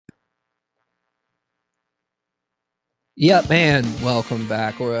Yep, man. Welcome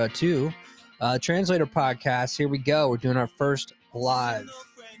back to Translator Podcast. Here we go. We're doing our first live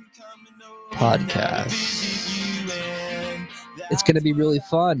podcast. It's going to be really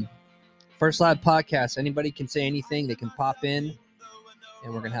fun. First live podcast. Anybody can say anything. They can pop in,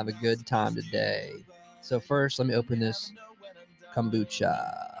 and we're going to have a good time today. So first, let me open this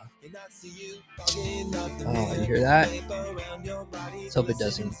kombucha. Oh, you hear that? Let's hope it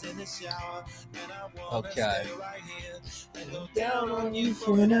doesn't. Okay. Down on you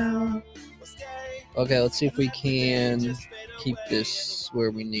for now. Okay, let's see if we can keep this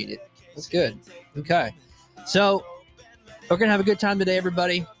where we need it. That's good. Okay. So we're going to have a good time today,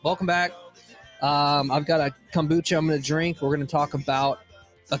 everybody. Welcome back. I've got a kombucha I'm going to drink. We're going to talk about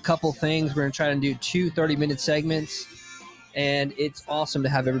a couple things. We're going to try to do two 30-minute segments. And it's awesome to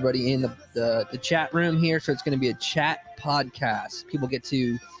have everybody in the chat room here. So it's going to be a chat podcast. People get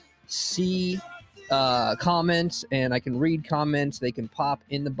to see comments, and I can read comments. They can pop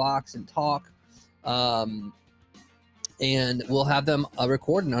in the box and talk. And we'll have them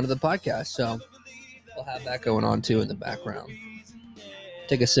recorded under the podcast. So we'll have that going on too in the background.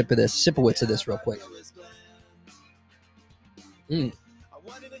 Take a sip of this, sipowitz of this real quick.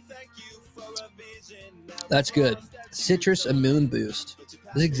 That's good. Citrus Immune Boost. This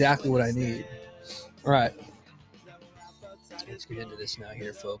is exactly what I need. All right. Let's get into this now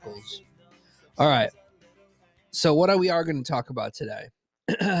here, folks. All right. So what we are going to talk about today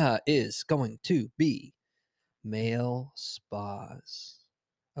is going to be male spas.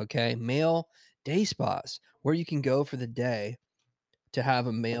 Okay? Male day spas, where you can go for the day to have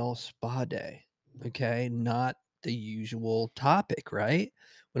a male spa day. Okay? Not the usual topic, right?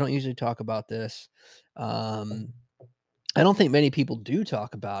 We don't usually talk about this. I don't think many people do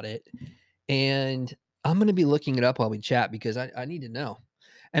talk about it. And I'm going to be looking it up while we chat because I need to know.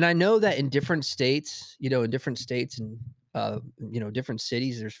 And I know that in different states, and different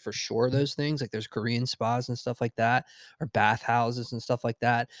cities, there's for sure those things. Like there's Korean spas and stuff like that, or bathhouses and stuff like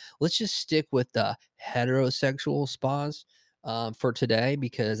that. Let's just stick with the heterosexual spas for today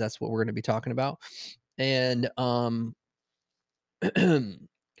because that's what we're going to be talking about. And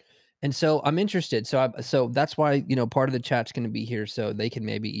and so I'm interested. So that's why part of the chat's going to be here, so they can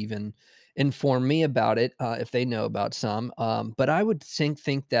maybe even inform me about it if they know about some. But I would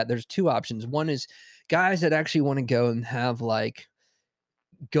think that there's two options. One is guys that actually want to go and have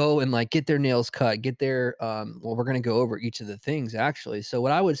go and get their nails cut, get their well, we're going to go over each of the things actually. So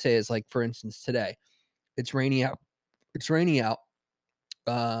what I would say is, for instance, today it's raining out. It's raining out.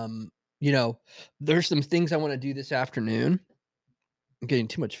 There's some things I want to do this afternoon. I'm getting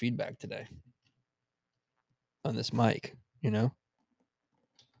too much feedback today on this mic,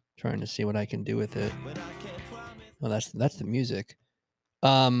 trying to see what I can do with it. Oh, that's the music.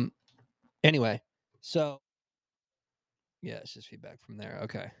 Anyway, so yeah, it's just feedback from there.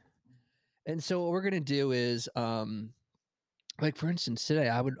 Okay. And so what we're gonna do is for instance, today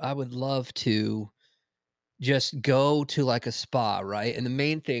I would love to just go to a spa, right? And the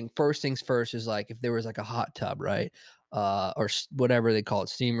main thing, first things first, is if there was a hot tub, right? Or whatever they call it,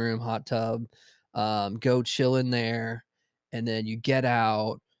 steam room, hot tub. Go chill in there, and then you get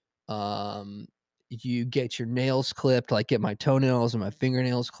out. You get your nails clipped, get my toenails and my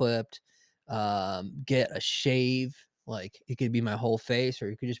fingernails clipped. Get a shave, it could be my whole face, or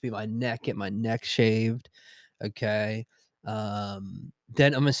it could just be my neck. Get my neck shaved, okay.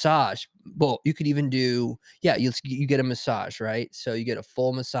 Then a massage. Well, you could even do, you get a massage, right? So you get a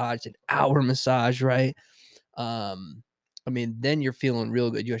full massage, an hour massage, right? Then you're feeling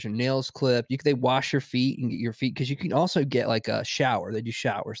real good. You got your nails clipped. They wash your feet and get your feet, because you can also get a shower. They do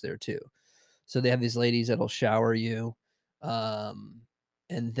showers there too. So they have these ladies that'll shower you. And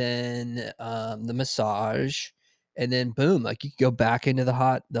then the massage. And then boom, you could go back into the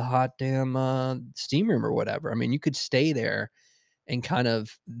hot damn steam room or whatever. You could stay there and kind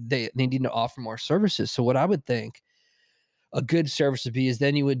of they need to offer more services. So what I would think a good service would be is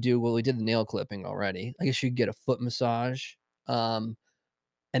then you would do, well, we did the nail clipping already. I guess you could get a foot massage. And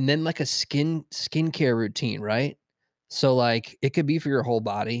then a skincare routine, right? So it could be for your whole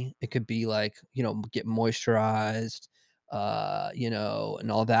body. It could be get moisturized,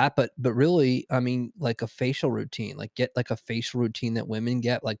 and all that. But really, a facial routine, get a facial routine that women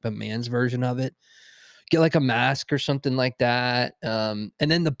get, the man's version of it. Get a mask or something like that. And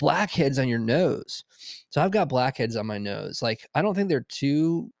then the blackheads on your nose. So I've got blackheads on my nose. I don't think they're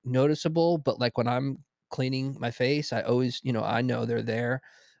too noticeable, but when I'm cleaning my face, I always, I know they're there.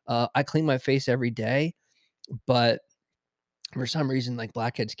 I clean my face every day, but for some reason,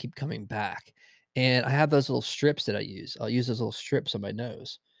 blackheads keep coming back. And I have those little strips that I use. I'll use those little strips on my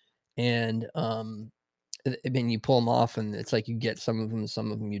nose. And I mean, you pull them off, and it's like you get some of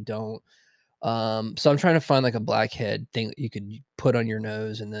them you don't. So I'm trying to find like a blackhead thing that you could put on your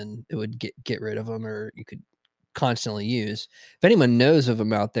nose, and then it would get rid of them, or you could constantly use. If anyone knows of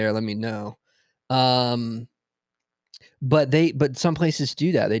them out there, let me know. Um, but some places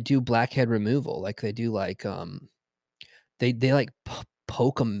do that. They do blackhead removal, like they do like they like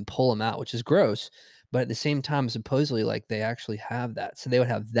poke them and pull them out, which is gross. But at the same time, supposedly, like they actually have that, so they would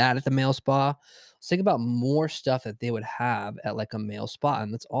have that at the male spa. Let's think about more stuff that they would have at like a male spa,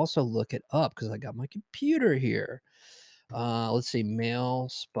 and let's also look it up because I got my computer here. Let's see, male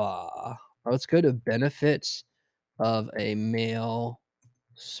spa. Let's go to benefits of a male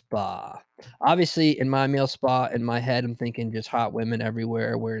spa. Obviously, in my male spa, in my head, I'm thinking just hot women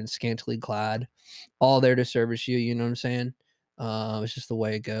everywhere wearing scantily clad, all there to service you. You know what I'm saying? It's just the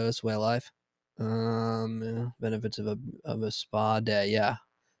way it goes, way of life. Yeah, benefits of a spa day. Yeah,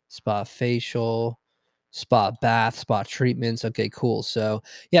 spa facial, spa bath, spa treatments. Okay, cool. So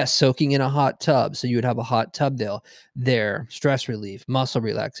yeah, soaking in a hot tub. So you would have a hot tub there. Stress relief, muscle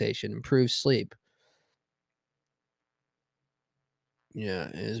relaxation, improved sleep. Yeah,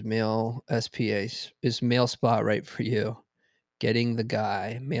 is male SPA is male spa right for you? Getting the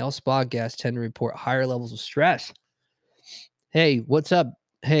guy. Male spa guests tend to report higher levels of stress. Hey, what's up?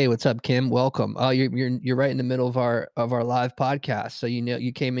 Hey, what's up, Kim? Welcome. Oh, you're right in the middle of our live podcast, so you know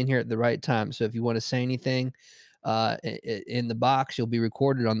you came in here at the right time. So if you want to say anything, in the box, you'll be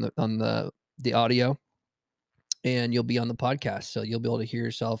recorded on the audio, and you'll be on the podcast. So you'll be able to hear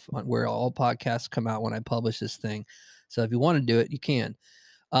yourself on where all podcasts come out when I publish this thing. So if you want to do it, you can.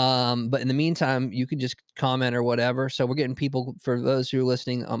 But in the meantime, you can just comment or whatever. So we're getting people for those who are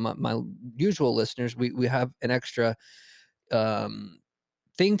listening on my usual listeners. We have an extra um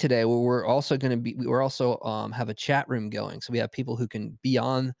thing today where we're also have a chat room going. So we have people who can be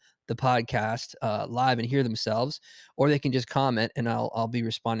on the podcast live and hear themselves, or they can just comment and I'll be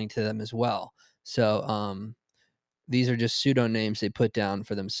responding to them as well. So these are just pseudo names they put down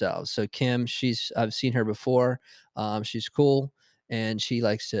for themselves. So Kim, I've seen her before. She's cool and she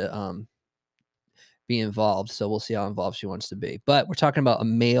likes to be involved. So we'll see how involved she wants to be. But we're talking about a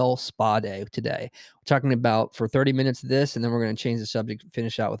male spa day today. We're talking about for 30 minutes of this, and then we're going to change the subject,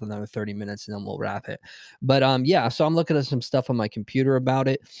 finish out with another 30 minutes, and then we'll wrap it. But yeah, so I'm looking at some stuff on my computer about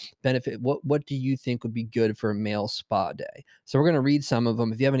it. Benefit. What do you think would be good for a male spa day? So we're going to read some of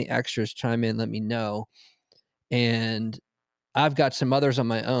them. If you have any extras, chime in, let me know. And I've got some others on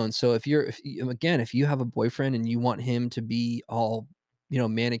my own. So if you have a boyfriend and you want him to be all,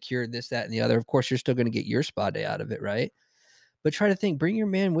 manicured, this, that, and the other, of course, you're still going to get your spa day out of it, right? But try to think, bring your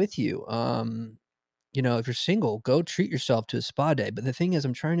man with you. If you're single, go treat yourself to a spa day. But the thing is,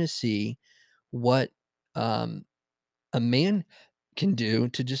 I'm trying to see what um, a man can do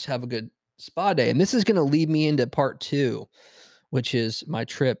to just have a good spa day. And this is going to lead me into part two, which is my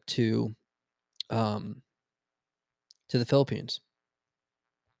trip um, to the Philippines.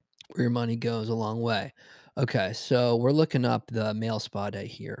 Where your money goes a long way. Okay, so we're looking up the male spa day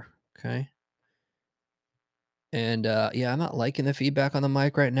here. Okay. And yeah, I'm not liking the feedback on the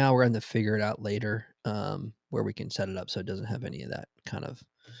mic right now. We're going to figure it out later where we can set it up so it doesn't have any of that kind of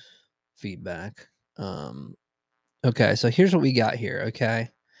feedback. Okay, so here's what we got here. Okay.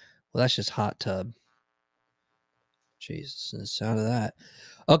 Well, that's just hot tub. Jesus, the sound of that.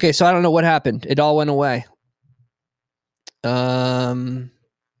 Okay, so I don't know what happened. It all went away.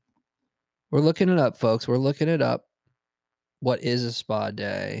 We're looking it up, folks. We're looking it up. What is a spa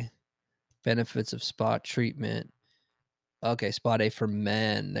day? Benefits of spa treatment. Okay, spa day for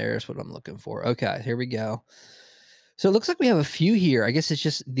men. There's what I'm looking for. Okay, here we go. So it looks like we have a few here. I guess it's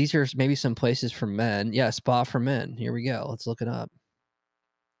just these are maybe some places for men. Yeah, spa for men. Here we go. Let's look it up.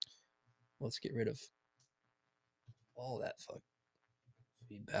 Let's get rid of all that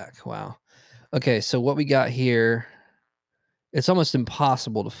feedback. Wow. Okay, so what we got here, it's almost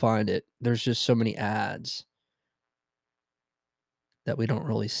impossible to find it. There's just so many ads that we don't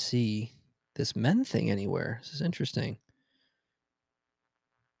really see this men thing anywhere. This is interesting.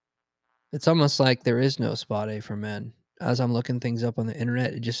 It's almost like there is no spa day for men. As I'm looking things up on the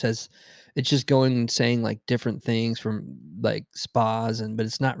internet, it just says it's just going and saying like different things from like spas but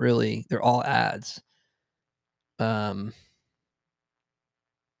it's not really, they're all ads. Um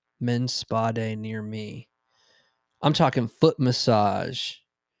Men's spa day near me. I'm talking foot massage,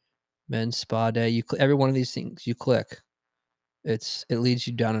 men's spa day. Every one of these things you click, it leads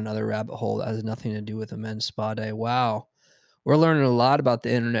you down another rabbit hole that has nothing to do with a men's spa day. Wow. We're learning a lot about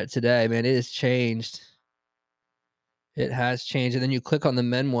the internet today, man. It has changed. It has changed, and then you click on the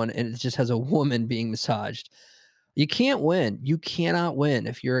men one, and it just has a woman being massaged. You can't win. You cannot win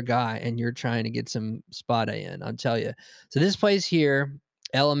if you're a guy and you're trying to get some spa day in, I'll tell you. So this place here,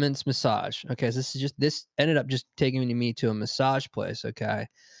 Elements Massage. Okay, so this ended up just taking me to a massage place, okay?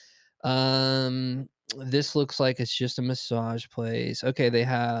 Um, this looks like it's just a massage place. Okay, they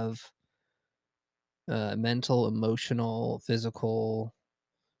have mental, emotional, physical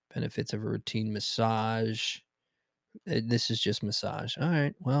benefits of a routine massage. This is just massage. All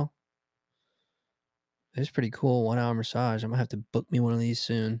right, well, it's pretty cool. 1 hour massage. I'm gonna have to book me one of these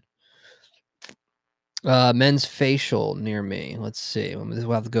soon. Men's facial near me. Let's see.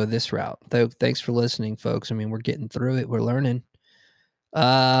 We'll have to go this route. Thanks for listening, folks. I mean, we're getting through it. We're learning.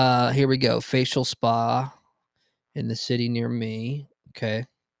 Here we go. Facial spa in the city near me. Okay. It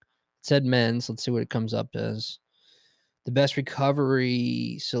said men's. Let's see what it comes up as. The best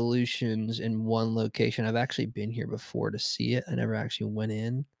recovery solutions in one location. I've actually been here before to see it. I never actually went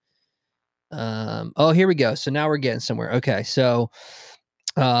in. Oh, here we go. So now we're getting somewhere. Okay. So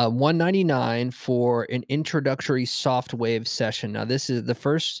 199 for an introductory soft wave session. Now, this is the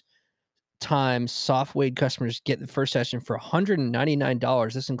first time soft wave customers get the first session for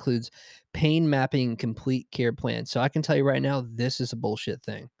 $199. This includes pain mapping and complete care plan. So I can tell you right now, this is a bullshit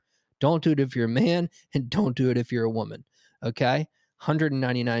thing. Don't do it if you're a man, and don't do it if you're a woman. Okay.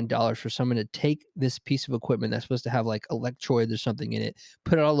 $199 for someone to take this piece of equipment that's supposed to have like electrodes or something in it,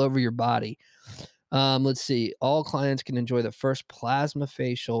 put it all over your body. Let's see. All clients can enjoy the first plasma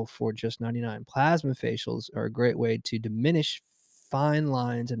facial for just 99. Plasma facials are a great way to diminish fine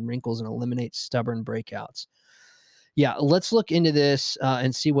lines and wrinkles and eliminate stubborn breakouts. Yeah, let's look into this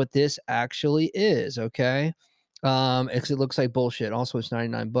and see what this actually is. Okay. Because it looks like bullshit. Also, it's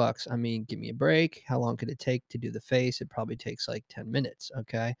 99 bucks. I mean, give me a break. How long could it take to do the face? It probably takes like 10 minutes.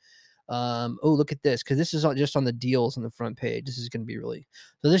 Okay. Oh, look at this because this is just on the deals on the front page. This is going to be really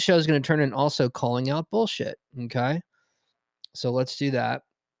so. This show is going to turn in also calling out bullshit. Okay, so let's do that.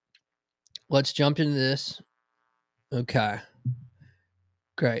 Let's jump into this. Okay,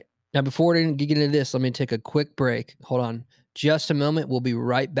 great. Now, before we get into this, let me take a quick break. Hold on, just a moment. We'll be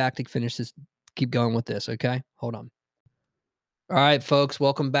right back to finish this. Keep going with this. Okay, hold on. All right, folks,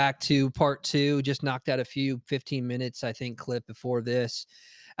 welcome back to part two. Just knocked out a few 15 minutes, I think, clip before this.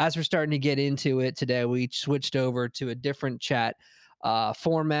 As we're starting to get into it today, we switched over to a different chat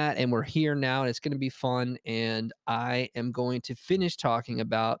format, and we're here now, and it's going to be fun. And I am going to finish talking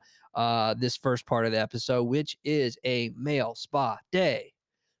about this first part of the episode, which is a male spa day.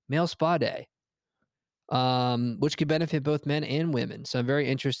 Male spa day, which could benefit both men and women. So I'm very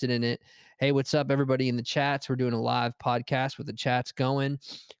interested in it. Hey, what's up, everybody in the chats? We're doing a live podcast with the chats going.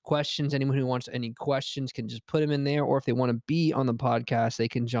 Questions, anyone who wants any questions can just put them in there, or if they want to be on the podcast, they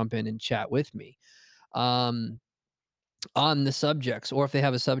can jump in and chat with me. On the subjects, or if they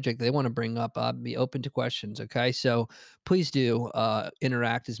have a subject they want to bring up, I'll be open to questions. Okay. So please do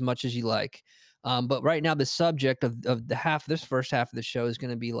interact as much as you like. But right now, the subject of this first half of the show is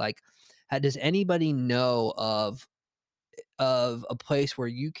going to be like, does anybody know of a place where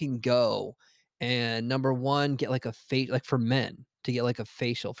you can go and number one, get like a face like for men to get like a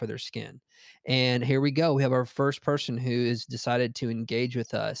facial for their skin. And here we go. We have our first person who has decided to engage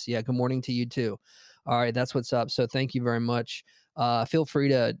with us. Yeah, good morning to you too. All right, that's what's up. So thank you very much. Feel free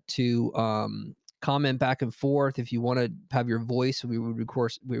to comment back and forth if you want to have your voice. We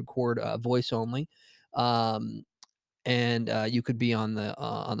record voice only. Um, and you could be on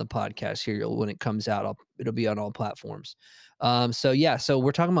the podcast here when it comes out. It'll be on all platforms. So yeah, so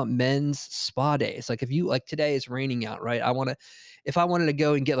we're talking about men's spa days. Like if you like today is raining out, right? If I wanted to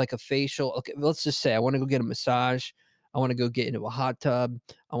go and get like a facial. Okay, let's just say I want to go get a massage. I want to go get into a hot tub.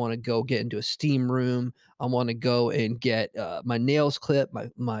 I want to go get into a steam room. I want to go and get my nails clipped,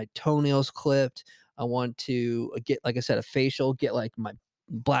 my toenails clipped. I want to get, like I said, a facial. Get like my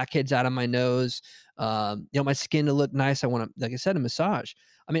blackheads out of my nose, my skin to look nice. I want to, like I said, a massage.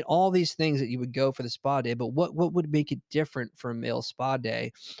 I mean, all these things that you would go for the spa day, but what would make it different for a male spa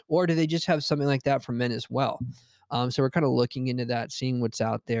day? Or do they just have something like that for men as well? So we're kind of looking into that, seeing what's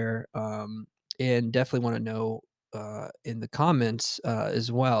out there, and definitely want to know in the comments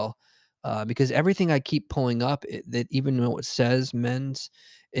as well. Because everything I keep pulling up, that even though it says men's,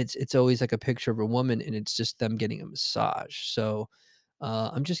 it's always like a picture of a woman, and it's just them getting a massage. So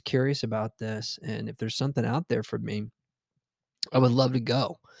I'm just curious about this, and if there's something out there for me, I would love to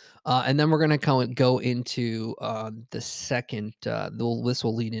go. And then we're gonna kind of go into the second. This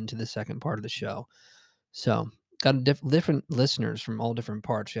will lead into the second part of the show. So, got different listeners from all different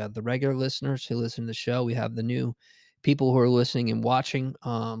parts. We have the regular listeners who listen to the show. We have the new people who are listening and watching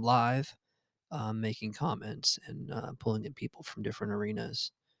live, making comments and pulling in people from different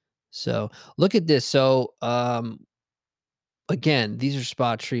arenas. So look at this. So again, these are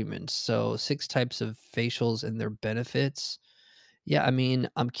spa treatments. So 6 types of facials and their benefits. Yeah, I mean,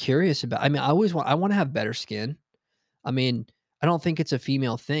 I'm curious about. I mean, I want to have better skin. I mean, I don't think it's a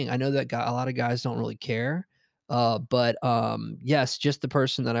female thing. I know that a lot of guys don't really care. But yes, just the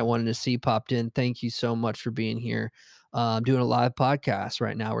person that I wanted to see popped in. Thank you so much for being here. I'm doing a live podcast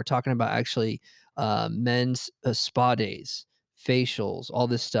right now. We're talking about actually men's spa days, facials, all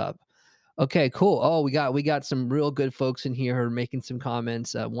this stuff. Okay, cool. Oh, we got some real good folks in here who are making some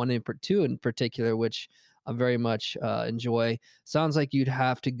comments. Two in particular, which I very much enjoy. Sounds like you'd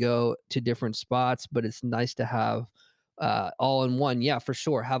have to go to different spots, but it's nice to have all in one. Yeah, for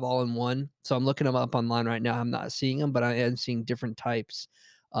sure. Have all in one. So I'm looking them up online right now. I'm not seeing them, but I am seeing different types.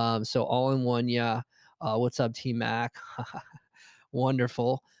 So all in one. Yeah. What's up, T Mac?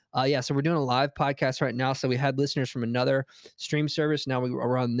 Wonderful. Yeah, so we're doing a live podcast right now. So we had listeners from another stream service. Now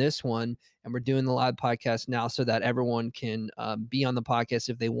we're on this one, and we're doing the live podcast now so that everyone can be on the podcast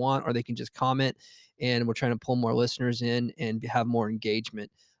if they want, or they can just comment. And we're trying to pull more listeners in and have more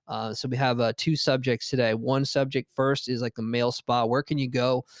engagement. So we have 2 subjects today. One subject first is like the male spa. Where can you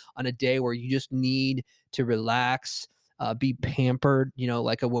go on a day where you just need to relax? Be pampered,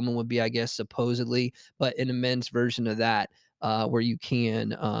 like a woman would be, I guess, supposedly, but in a men's version of that, where you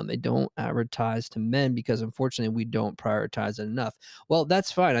can. They don't advertise to men because unfortunately we don't prioritize it enough. Well,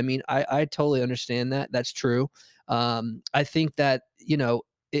 that's fine. I mean, I totally understand that. That's true. I think that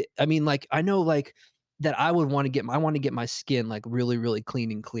I mean, like I know, like that I would want to I want to get my skin like really, really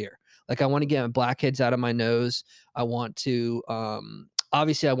clean and clear. Like I want to get blackheads out of my nose. I want to.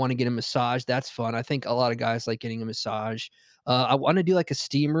 Obviously, I want to get a massage. That's fun. I think a lot of guys like getting a massage. I want to do like a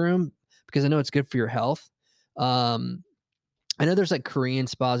steam room because I know it's good for your health. Um, I know there's like Korean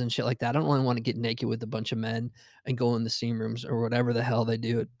spas and shit like that. I don't really want to get naked with a bunch of men and go in the steam rooms or whatever the hell they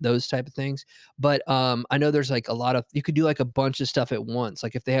do, those type of things. But I know there's like a lot of you could do like a bunch of stuff at once.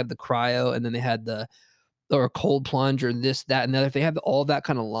 Like if they have the cryo and then they had the or a cold plunge or this, that, and the other. If they have all that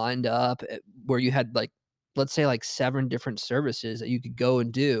kind of lined up where you had like let's say like 7 different services that you could go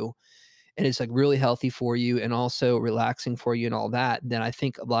and do, and it's like really healthy for you and also relaxing for you and all that, then I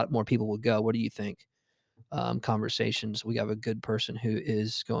think a lot more people would go. What do you think? Conversations. We have a good person who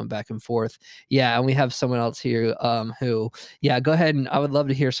is going back and forth. Yeah, and we have someone else here who, yeah, go ahead and I would love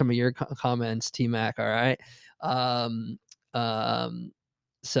to hear some of your comments, T Mac. All right. Um, um,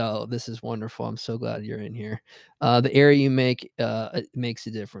 so this is wonderful. I'm so glad you're in here. The area you make it makes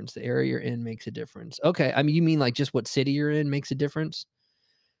a difference. The area you're in makes a difference. Okay, I mean, you mean like just what city you're in makes a difference?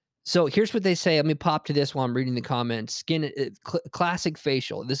 So here's what they say. Let me pop to this while I'm reading the comments. Classic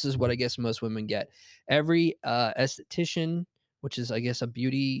facial. This is what I guess most women get. Every esthetician, which is I guess a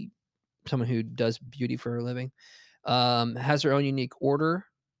beauty, someone who does beauty for a living, has their own unique order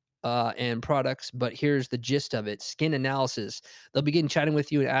and products. But here's the gist of it: skin analysis. They'll begin chatting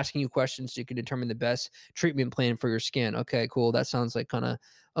with you and asking you questions so you can determine the best treatment plan for your skin. Okay, cool. That sounds like kind of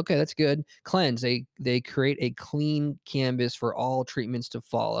okay. That's good. Cleanse. They create a clean canvas for all treatments to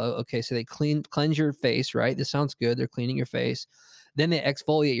follow. Okay, so they cleanse your face. Right. This sounds good. They're cleaning your face. Then they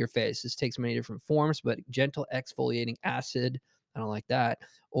exfoliate your face. This takes many different forms, but gentle exfoliating acid. I don't like that.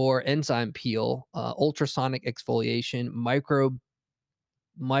 Or enzyme peel, ultrasonic exfoliation,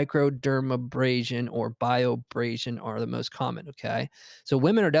 microdermabrasion or bioabrasion are the most common. Okay, so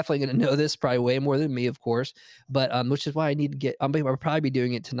women are definitely going to know this probably way more than me, of course, but which is why I need to get. I'll probably be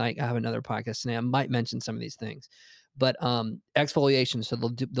doing it tonight. I have another podcast today. I might mention some of these things, but exfoliation. So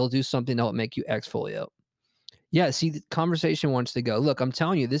they'll do something that will make you exfoliate. Yeah, see, the conversation wants to go. Look, I'm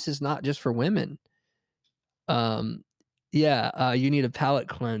telling you, this is not just for women. Um, yeah, you need a palate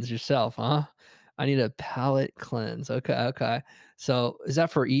cleanse yourself, huh? I need a palate cleanse. Okay, okay. So is that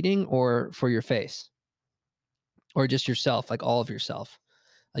for eating or for your face? Or just yourself, like all of yourself?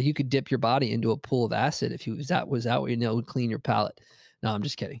 Like you could dip your body into a pool of acid if you was that what would clean your palate. No, I'm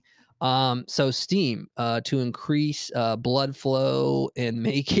just kidding. So steam to increase blood flow and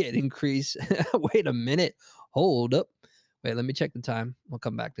make it increase. Wait a minute. Hold up. Wait, let me check the time. We'll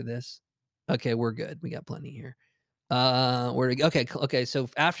come back to this. Okay, we're good. We got plenty here. Where to go? Okay, okay. So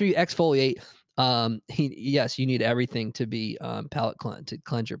after you exfoliate, yes, you need everything to be palate cleanse to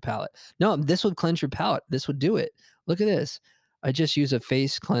cleanse your palate. No, this would cleanse your palate. This would do it. Look at this. I just use a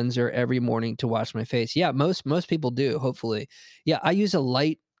face cleanser every morning to wash my face. Yeah, most people do. Hopefully, yeah. I use a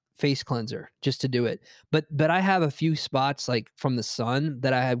light face cleanser just to do it. But I have a few spots like from the sun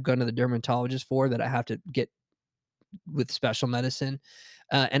that I have gone to the dermatologist for that I have to get with special medicine.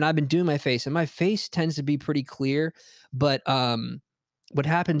 And I've been doing my face, and my face tends to be pretty clear. But what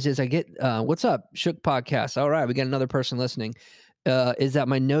happens is I get what's up, Shook Podcast. All right, we got another person listening. is that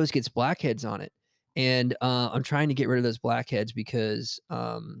my nose gets blackheads on it, and, I'm trying to get rid of those blackheads because,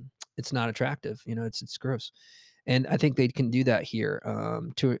 it's not attractive, it's gross, and I think they can do that here,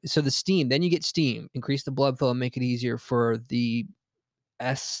 to so the steam then you get steam, increase the blood flow, and make it easier for the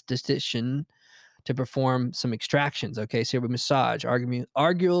esthetician to perform some extractions. Okay, so we massage,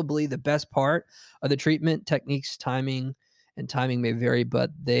 arguably the best part of the treatment. Techniques, timing may vary,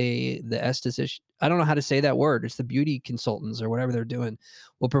 but the esthetician, I don't know how to say that word. It's the beauty consultants or whatever they're doing,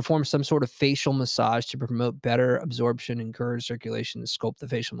 will perform some sort of facial massage to promote better absorption, encourage circulation, and sculpt the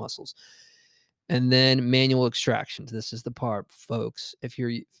facial muscles. And then manual extractions. This is the part, folks. If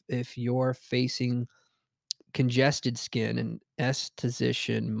you're facing congested skin, an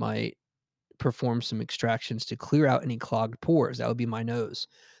esthetician might perform some extractions to clear out any clogged pores. That would be my nose.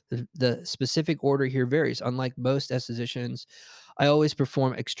 The specific order here varies. Unlike most estheticians, I always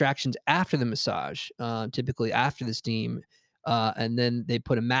perform extractions after the massage, typically after the steam, and then they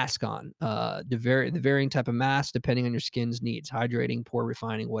put a mask on. The varying type of mask depending on your skin's needs, hydrating, pore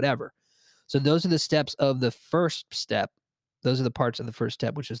refining, whatever. So those are the steps of the first step. Those are the parts of the first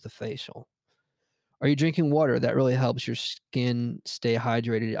step, which is the facial. Are you drinking water? That really helps your skin stay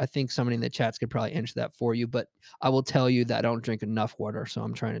hydrated. I think somebody in the chats could probably answer that for you, but I will tell you that I don't drink enough water, so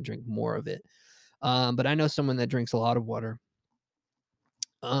I'm trying to drink more of it. But I know someone that drinks a lot of water.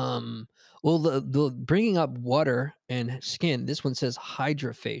 Um, well, the bringing up water and skin. This one says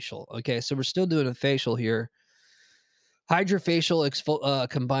hydrofacial. Okay, so we're still doing a facial here. Hydrofacial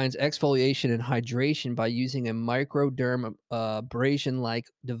combines exfoliation and hydration by using a microderm abrasion-like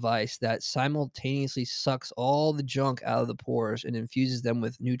device that simultaneously sucks all the junk out of the pores and infuses them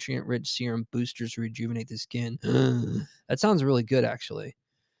with nutrient-rich serum boosters to rejuvenate the skin. That sounds really good, actually.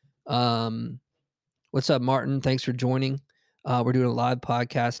 Um, what's up, Martin? Thanks for joining. We're doing a live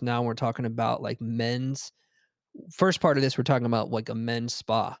podcast now. We're talking about like men's. First part of this, we're talking about like a men's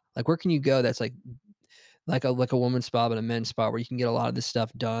spa. Like, where can you go that's like a woman's spa, but a men's spa where you can get a lot of this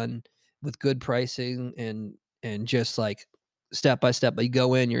stuff done with good pricing and just like step by step. But you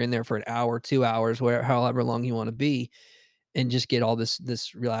go in, you're in there for an hour, 2 hours, where however long you want to be, and just get all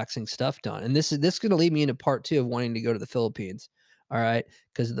this relaxing stuff done. And this is going to lead me into part two of wanting to go to the Philippines. All right,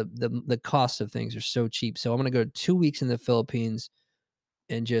 because the cost of things are so cheap. So I'm going to go 2 weeks in the Philippines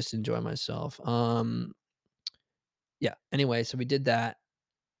and just enjoy myself. Yeah. Anyway, so we did that.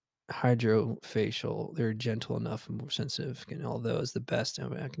 Hydrofacial, they're gentle enough and more sensitive, and all those, the best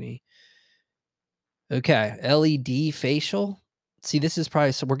of acne. Okay, LED facial. See, this is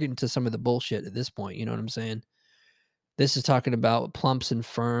probably we're getting to some of the bullshit at this point, you know what I'm saying? This is talking about plumps and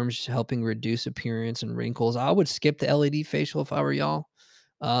firms, helping reduce appearance and wrinkles. I would skip the LED facial if I were y'all,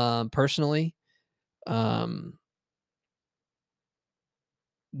 personally. Um,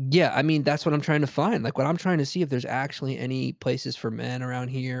 yeah, I mean, that's what I'm trying to find. Like, what I'm trying to see if there's actually any places for men around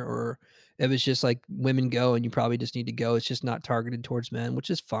here, or if it's just like women go and you probably just need to go. It's just not targeted towards men, which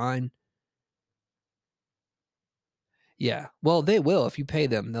is fine. Yeah. Well, they will. If you pay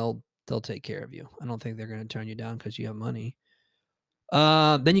them, they'll take care of you. I don't think they're gonna turn you down because you have money.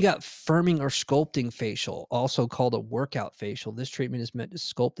 Then you got firming or sculpting facial, also called a workout facial. This treatment is meant to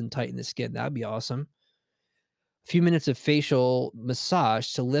sculpt and tighten the skin. That'd be awesome. A few minutes of facial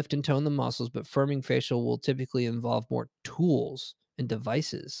massage to lift and tone the muscles, but firming facial will typically involve more tools and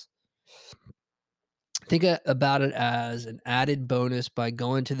devices. Think about it as an added bonus by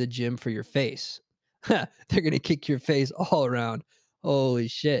going to the gym for your face. They're going to kick your face all around. Holy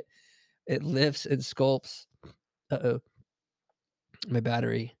shit. It lifts and sculpts. Uh oh, my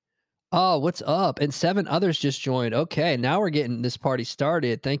battery. Oh, what's up? And seven others just joined. Okay, now we're getting this party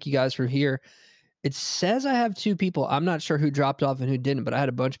started. Thank you guys for here. It says I have 2 people. I'm not sure who dropped off and who didn't, but I had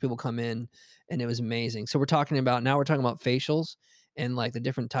a bunch of people come in and it was amazing. So we're talking about facials and like the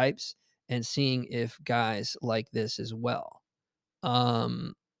different types and seeing if guys like this as well.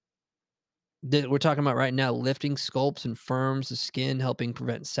 Um we're talking about right now lifting sculpts and firms the skin, helping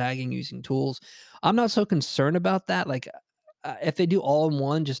prevent sagging using tools. I'm not so concerned about that. Like if they do all in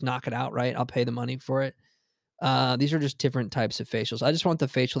one, just knock it out, right? I'll pay the money for it. These are just different types of facials. I just want the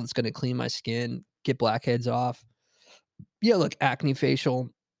facial that's gonna clean my skin, get blackheads off. Yeah, look, acne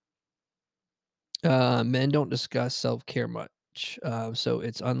facial. Men don't discuss self-care much, so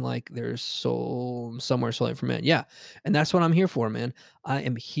it's unlike there's somewhere solely for men. Yeah, and that's what I'm here for, man. I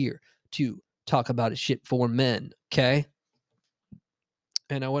am here to talk about it shit for men, okay?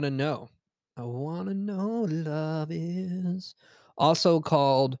 And I wanna know what love is. Also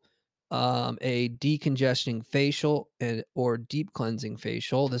called, a decongesting facial or deep cleansing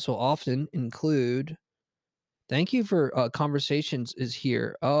facial. This will often include Thank you for conversations is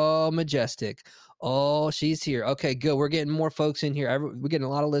here. Oh, majestic. Oh, she's here. Okay, good. We're getting more folks in here. We're getting a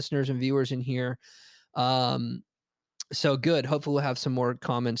lot of listeners and viewers in here. Um, so good. Hopefully, we'll have some more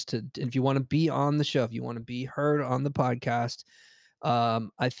comments to. If you want to be on the show, if you want to be heard on the podcast,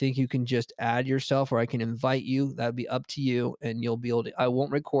 I think you can just add yourself, or I can invite you. That'd be up to you, and you'll be able to. I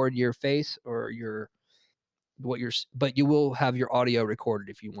won't record your face or your but you will have your audio recorded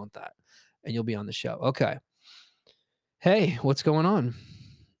if you want that, and you'll be on the show. Okay. Hey, what's going on?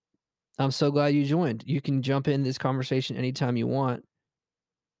 I'm so glad you joined. You can jump in this conversation anytime you want.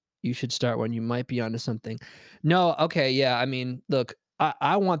 You should start when you might be onto something. No, okay, yeah. I mean, look,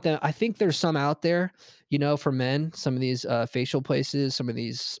 I want them. I think there's some out there, for men, some of these facial places, some of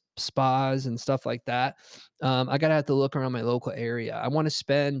these spas and stuff like that. I gotta have to look around my local area. I want to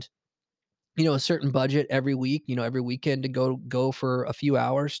spend, a certain budget every week, every weekend to go for a few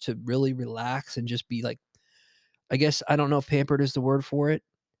hours to really relax and just be like, I guess I don't know if pampered is the word for it.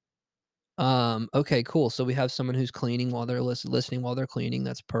 Okay, cool. So we have someone who's cleaning while they're listening while they're cleaning.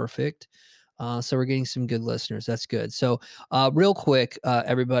 That's perfect. So we're getting some good listeners. That's good. So, real quick,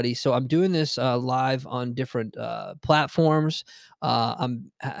 everybody. So I'm doing this live on different platforms. I'm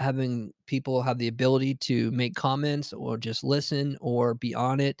having people have the ability to make comments or just listen or be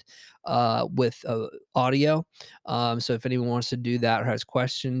on it with audio. So if anyone wants to do that or has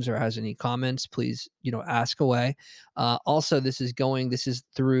questions or has any comments, please, ask away. Also, this is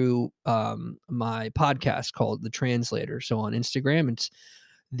through my podcast called The Translator. So on Instagram, it's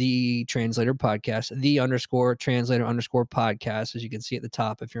the Translator Podcast, the underscore translator underscore podcast, as you can see at the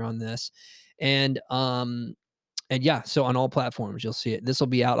top if you're on this. And yeah, so on all platforms, you'll see it. This will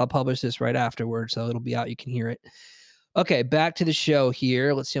be out. I'll publish this right afterwards, so it'll be out. You can hear it. Okay, back to the show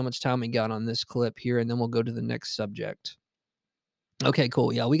here. Let's see how much time we got on this clip here, and then we'll go to the next subject. Okay,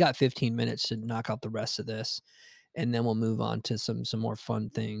 cool. Yeah, we got 15 minutes to knock out the rest of this, and then we'll move on to some more fun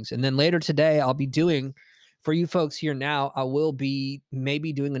things. And then later today, I'll be doing for you folks here now. I will be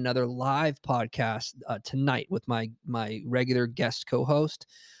maybe doing another live podcast tonight with my regular guest co-host.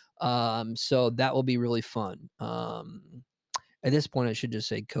 So that will be really fun. At this point, I should just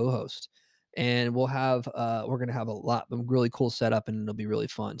say co-host. And we're gonna have a really cool setup, and it'll be really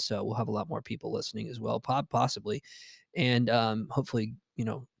fun. So we'll have a lot more people listening as well, possibly, and hopefully,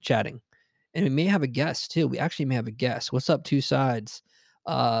 chatting. And we may have a guest too. We actually may have a guest. What's up, Two Sides?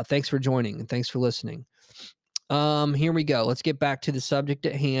 Thanks for joining and thanks for listening. Here we go. Let's get back to the subject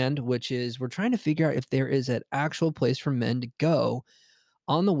at hand, which is we're trying to figure out if there is an actual place for men to go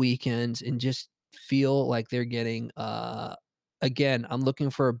on the weekends and just feel like they're getting again, I'm looking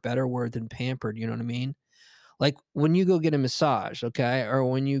for a better word than pampered, you know what I mean? Like when you go get a massage, okay? Or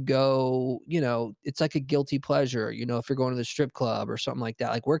when you go, it's like a guilty pleasure, if you're going to the strip club or something like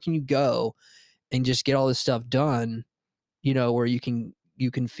that. Like where can you go and just get all this stuff done, where you can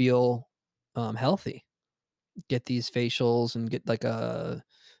feel healthy? Get these facials and get like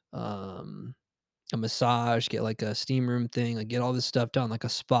um a massage, get like a steam room thing, like get all this stuff done, like a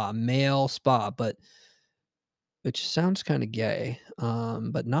spa, male spa, but which sounds kind of gay,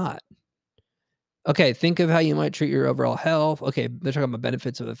 but not. Okay, think of how you might treat your overall health. Okay, they're talking about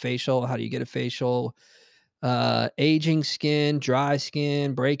benefits of a facial. How do you get a facial? Aging skin, dry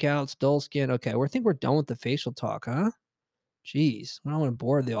skin, breakouts, dull skin. Okay, I think we're done with the facial talk, huh? Jeez, we don't want to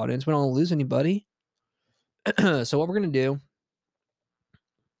bore the audience. We don't want to lose anybody. So what we're gonna do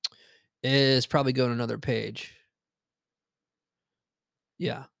is probably go to another page.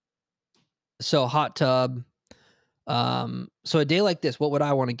 Yeah. So hot tub. So a day like this, what would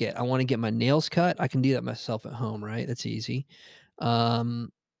I want to get? I want to get my nails cut. I can do that myself at home, right? That's easy.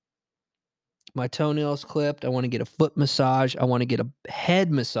 Um, my toenails clipped. I want to get a foot massage. I want to get a head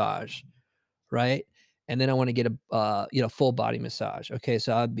massage, right? And then I want to get a full body massage. Okay,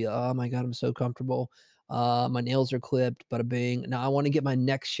 so I'd be, oh my god, I'm so comfortable. My nails are clipped, bada bing. Now I want to get my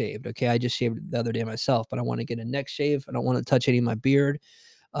neck shaved. Okay, I just shaved it the other day myself, but I want to get a neck shave. I don't want to touch any of my beard.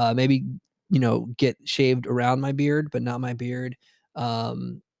 Maybe get shaved around my beard, but not my beard.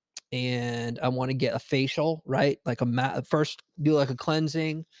 Um, and I want to get a facial, right? Like first do like a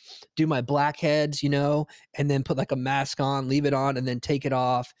cleansing, do my blackheads, and then put like a mask on, leave it on, and then take it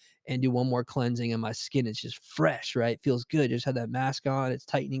off and do one more cleansing, and my skin is just fresh, right? Feels good. Just have that mask on. It's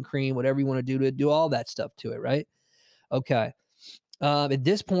tightening cream, whatever you want to do to it, do all that stuff to it, right? Okay. At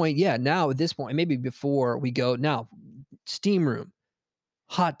this point, yeah. Now at this point, maybe before we go now, steam room,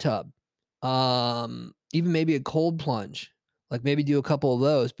 hot tub, even maybe a cold plunge, like maybe do a couple of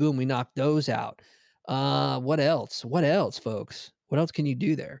those. Boom, we knock those out. What else? What else, folks? What else can you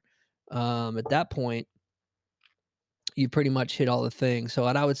do there? At that point, you pretty much hit all the things. So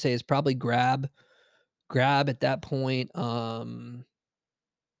what I would say is probably grab grab at that point, I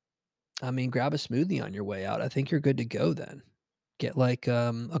mean, grab a smoothie on your way out. I think you're good to go then. Get like,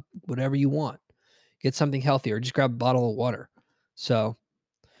 whatever you want. Get something healthier, just grab a bottle of water. So,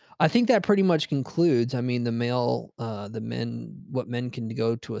 I think that pretty much concludes, I mean, the men what men can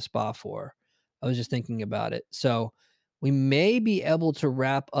go to a spa for. I was just thinking about it. So, we may be able to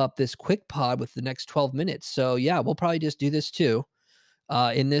wrap up this quick pod with the next 12 minutes. So, yeah, we'll probably just do this too,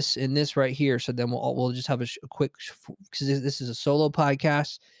 in this right here. So then we'll just have a quick, because this is a solo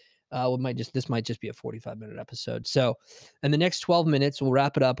podcast. We might just This might just be a 45-minute episode. So, in the next 12 minutes, we'll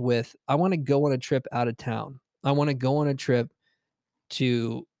wrap it up with, I want to go on a trip out of town. I want to go on a trip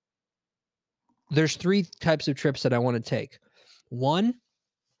to there's 3 types of trips that I wanna take. 1,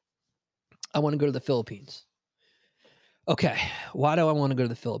 I wanna go to the Philippines. Okay, why do I wanna go to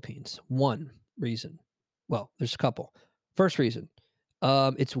the Philippines? 1 reason. Well, there's a couple. First reason,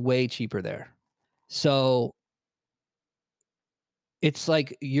 it's way cheaper there. So, it's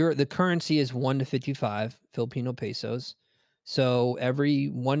like the currency is 1 to 55 Filipino pesos. So, every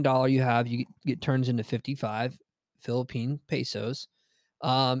 $1 you have, it turns into 55 Philippine pesos.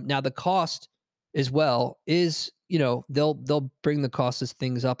 Now the cost as well is, they'll bring the cost of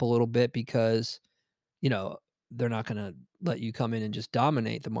things up a little bit because, you know, they're not gonna let you come in and just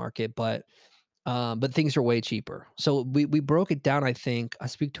dominate the market, but things are way cheaper. So we broke it down, I think. I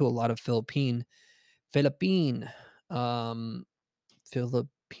speak to a lot of Philippine, um,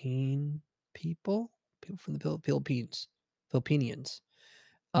 Philippine people from the Philippines, Philippinians.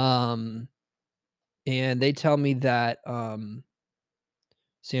 Um, and they tell me that,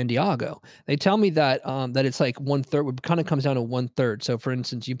 San Diego. They tell me that, that it's like one third, it kinda comes down to one third. So, for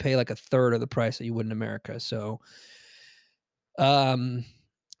instance, you pay like a third of the price that you would in America. Um,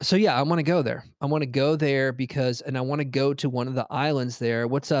 so yeah, I wanna go there. I wanna go there because and I wanna go to one of the islands there.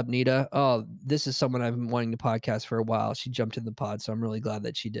 What's up, Nita? Oh, this is someone I've been wanting to podcast for a while. She jumped in the pod, so I'm really glad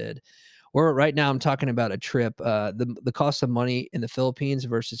that she did. Or right now I'm talking about a trip, the cost of money in the Philippines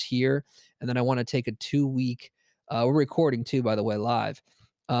versus here, and then I wanna take a 2-week, we're recording too, by the way, live,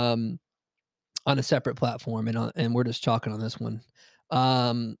 um, on a separate platform, and we're just talking on this one.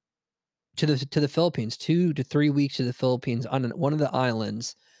 Um, to the Philippines, 2 to 3 weeks to the Philippines on one of the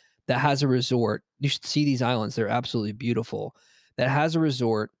islands that has a resort. You should see these islands, they're absolutely beautiful. That has a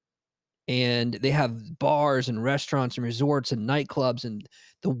resort, and they have bars and restaurants and resorts and nightclubs and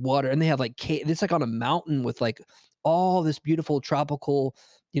the water, and they have, like, it's, like, on a mountain with, like, all this beautiful tropical,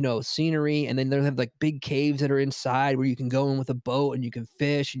 scenery, and then they have, like, big caves that are inside where you can go in with a boat, and you can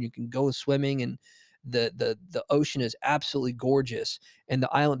fish, and you can go swimming, and the ocean is absolutely gorgeous, and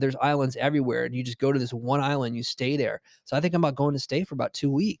there's islands everywhere, and you just go to this one island, you stay there. So I think I'm about going to stay for about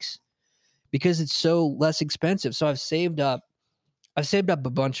 2 weeks because it's so less expensive. So I've saved up a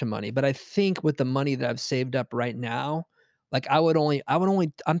bunch of money, but I think with the money that I've saved up right now, like I'm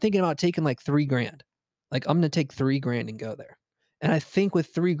thinking about taking like 3 grand. Like I'm gonna take 3 grand and go there. And I think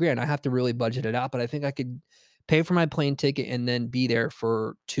with 3 grand, I have to really budget it out, but I think I could pay for my plane ticket and then be there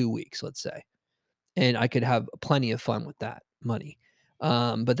for 2 weeks, let's say. And I could have plenty of fun with that money.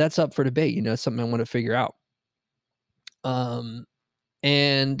 But that's up for debate, something I want to figure out. Um,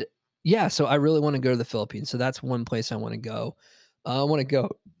 and yeah, so I really want to go to the Philippines. So that's one place I want to go. I want to go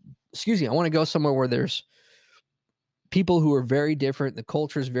excuse me, I wanna go somewhere where there's people who are very different, the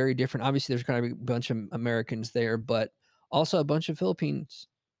culture is very different. Obviously, there's gonna be a bunch of Americans there, but also a bunch of Philippines.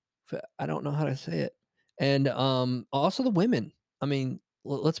 I don't know how to say it. And, also the women. I mean,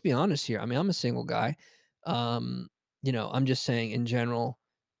 let's be honest here. I mean, I'm a single guy. Um, I'm just saying in general,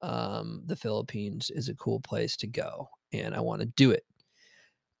 the Philippines is a cool place to go, and I wanna do it.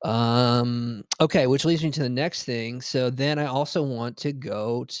 Okay, which leads me to the next thing. So then I also want to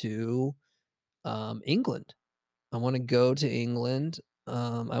go to, England. I wanna go to England.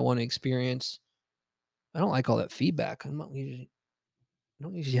 I wanna experience I don't like all that feedback. I don't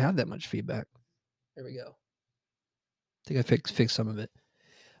usually have that much feedback. There we go. I think I fixed some of it.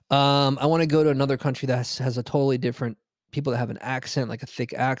 I wanna go to another country that has a totally different people that have an accent, like a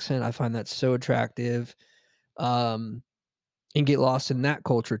thick accent. I find that so attractive. Um, and get lost in that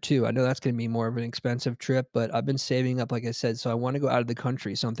culture too. I know that's gonna be more of an expensive trip, but I've been saving up, like I said, so I wanna go out of the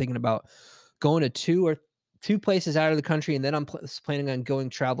country. So I'm thinking about going to 2 places out of the country, and then I'm planning on going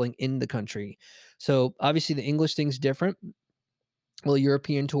traveling in the country. So, obviously, the English thing's different, little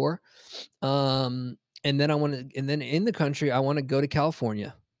European tour. And then in the country, I wanna go to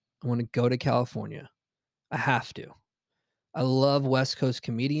California. I wanna go to California. I have to. I love West Coast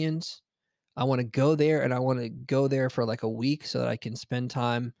comedians. I wanna go there, and I wanna go there for, like, a week so that I can spend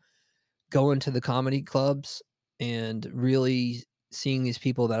time going to the comedy clubs and really seeing these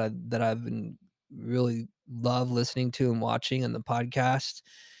people that I've been really love listening to and watching on the podcast.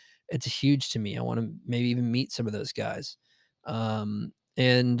 It's huge to me. I want to maybe even meet some of those guys. And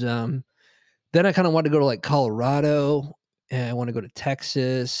Then I kind of want to go to like Colorado, and I want to go to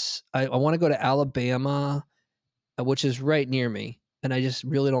Texas. I want to go to Alabama, which is right near me. And I just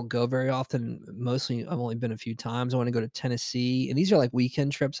really don't go very often. Mostly, I've only been a few times. I want to go to Tennessee, and these are like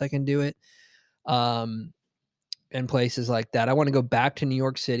weekend trips. I can do it, um, and places like that. I want to go back to New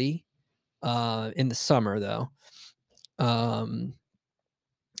York City in the summer, though. Um,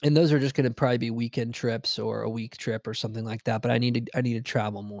 and those are just going to probably be weekend trips or a week trip or something like that. But I need to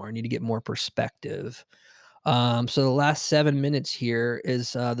travel more. I need to get more perspective. So the last 7 minutes here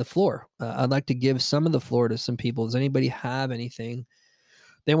is the floor. I'd like to give some of the floor to some people. Does anybody have anything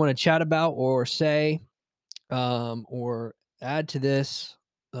they want to chat about or say, or add to this?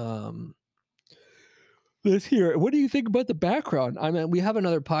 Um, let's hear it. What do you think about the background? I mean, we have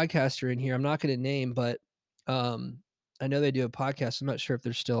another podcaster in here. I'm not going to name, but um, I know they do a podcast. I'm not sure if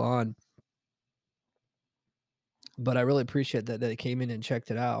they're still on, but I really appreciate that they came in and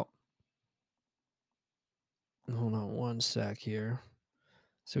checked it out. Hold on one sec here.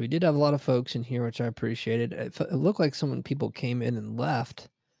 So we did have a lot of folks in here, which I appreciated. It looked like people came in and left,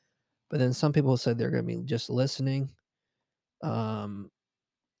 but then some people said they're going to be just listening. Um,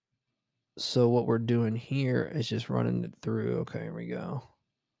 so what we're doing here is just running it through. Okay, here we go.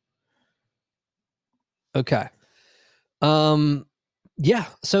 Okay. Um, yeah.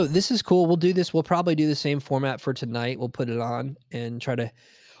 So this is cool. We'll do this. We'll probably do the same format for tonight. We'll put it on and try to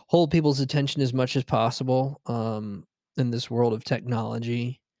hold people's attention as much as possible. In this world of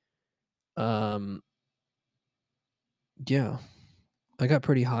technology. Um, yeah. I got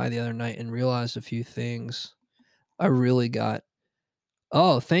pretty high the other night and realized a few things. I really got.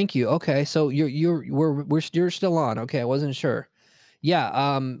 Oh, thank you. Okay, so you're still on. Okay, I wasn't sure.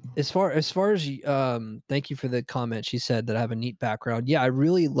 Yeah, thank you for the comment. She said that I have a neat background. Yeah, I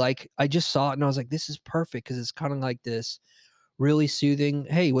really like I just saw it and I was like, this is perfect because it's kind of like this really soothing.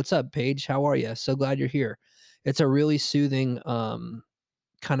 Hey, what's up, Paige? How are you? So glad you're here. It's a really soothing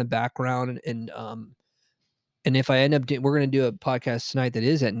kind of background and if I end up we're gonna do a podcast tonight that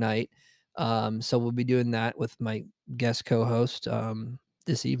is at night. So we'll be doing that with my guest co-host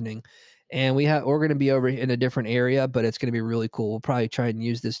this evening. And we're gonna be over in a different area, but it's gonna be really cool. We'll probably try and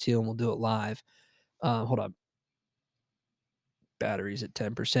use this too, and we'll do it live. Hold on. Batteries at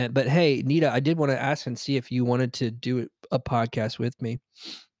 10%. But hey, Nita, I did want to ask and see if you wanted to do a podcast with me.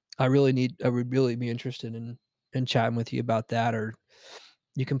 I would really be interested in chatting with you about that, or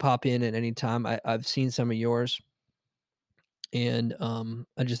you can pop in at any time. I've seen some of yours and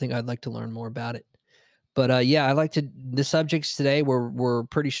I just think I'd like to learn more about it. But yeah, I like to the subjects today were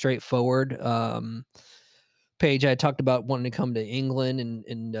pretty straightforward. Paige, I talked about wanting to come to England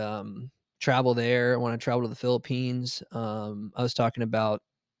and travel there. I want to travel to the Philippines. I was talking about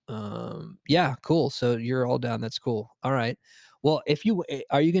yeah, cool. So you're all down. That's cool. All right. Well, if you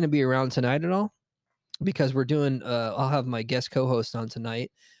are you going to be around tonight at all? Because we're doing I'll have my guest co-host on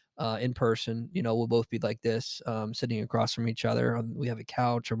tonight in person. You know, we'll both be like this, sitting across from each other. We have a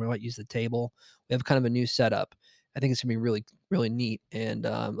couch or we might use the table. We have kind of a new setup. I think it's gonna be really really neat, and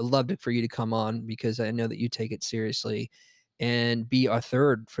I'd love for you to come on because I know that you take it seriously and be our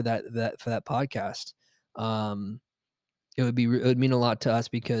third for that podcast. um it would mean a lot to us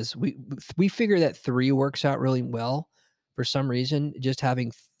because we figure that 3 works out really well. For some reason, just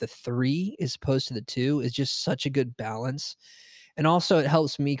having the 3 as opposed to the 2 is just such a good balance, and also it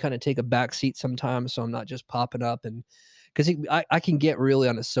helps me kinda take a back seat sometimes so I'm not just popping up and 'cause I can get really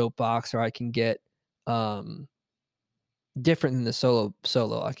on a soapbox or I can get, um different than the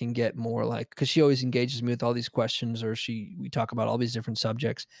solo. I can get more like because she always engages me with all these questions or we talk about all these different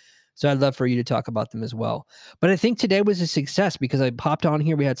subjects. So I'd love for you to talk about them as well. But I think today was a success because I popped on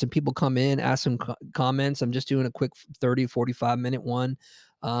here. We had some people come in, ask some comments. I'm just doing a quick 30, 45-minute one.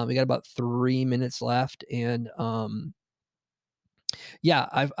 We got about 3 minutes left. And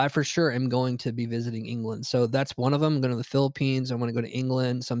yeah, I for sure am going to be visiting England. So that's one of them. I'm going to the Philippines. I want to go to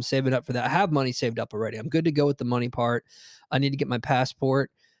England. So I'm saving up for that. I have money saved up already. I'm good to go with the money part. I need to get my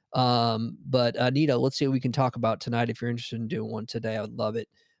passport. But Anita, let's see what we can talk about tonight. If you're interested in doing one today, I would love it.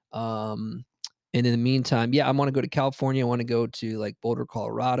 Um, and in the meantime, yeah, I want to go to California. I want to go to like Boulder,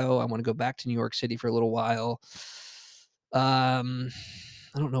 Colorado. I want to go back to New York City for a little while. Um,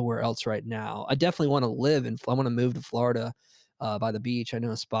 I don't know where else right now. I definitely want to I want to move to Florida by the beach. I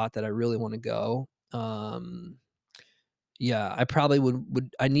know a spot that I really want to go. Yeah, I probably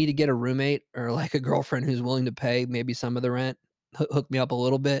would I need to get a roommate or like a girlfriend who's willing to pay maybe some of the rent, hook me up a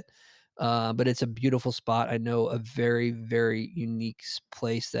little bit. But it's a beautiful spot. I know a very, very unique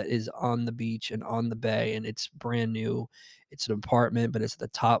place that is on the beach and on the bay, and it's brand new. It's an apartment, but it's the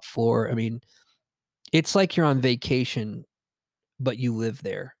top floor. I mean, it's like you're on vacation, but you live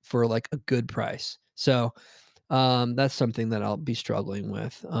there for like a good price. So that's something that I'll be struggling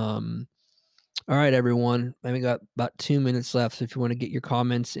with. All right, everyone. I we got about 2 minutes left. So if you want to get your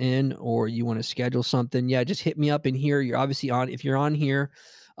comments in or you want to schedule something, yeah, just hit me up in here. You're obviously on. If you're on here,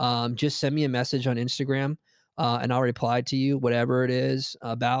 just send me a message on Instagram and I'll reply to you, whatever it is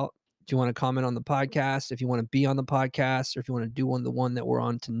about. If you want to comment on the podcast, if you want to be on the podcast, or if you want to do the one that we're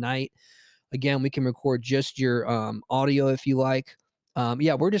on tonight, again, we can record just your audio if you like.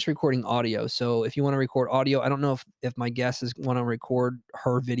 Yeah, we're just recording audio. So if you want to record audio, I don't know if my guest is want to record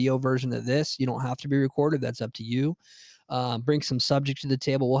her video version of this. You don't have to be recorded. That's up to you. Bring some subjects to the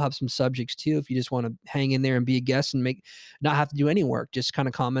table. We'll have some subjects too. If you just want to hang in there and be a guest and not have to do any work, just kind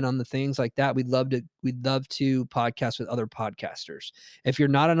of comment on the things like that. We'd love to podcast with other podcasters. If you're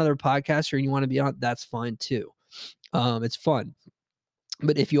not another podcaster and you want to be on, that's fine too. It's fun.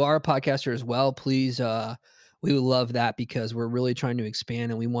 But if you are a podcaster as well, please, we would love that because we're really trying to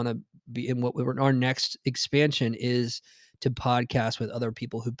expand and we want to be in our next expansion is to podcast with other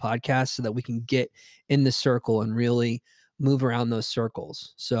people who podcast so that we can get in the circle and really move around those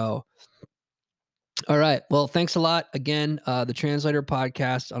circles. So, all right. Well, thanks a lot. Again, the Translator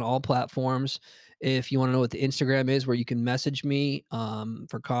Podcast on all platforms. If you want to know what the Instagram is, where you can message me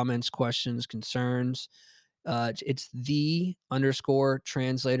for comments, questions, concerns, it's the underscore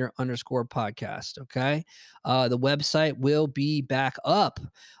translator underscore podcast. Okay. The website will be back up.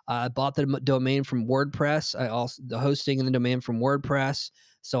 I bought the domain from WordPress. I also the hosting and the domain from WordPress.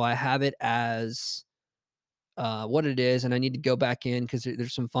 So I have it as what it is, and I need to go back in because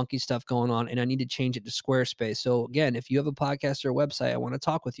there's some funky stuff going on, and I need to change it to Squarespace. So again, if you have a podcast or a website, I want to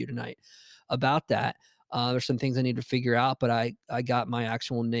talk with you tonight about that. There's some things I need to figure out, but I got my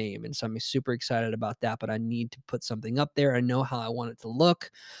actual name, and so I'm super excited about that. But I need to put something up there. I know how I want it to look,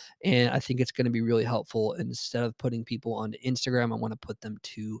 and I think it's going to be really helpful. Instead of putting people onto Instagram, I want to put them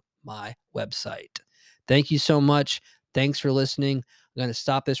to my website. Thank you so much. Thanks for listening. I'm going to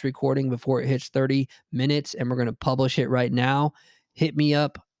stop this recording before it hits 30 minutes, and we're going to publish it right now. Hit me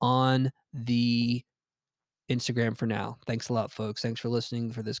up on the Instagram for now. Thanks a lot, folks. Thanks for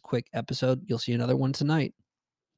listening for this quick episode. You'll see another one tonight.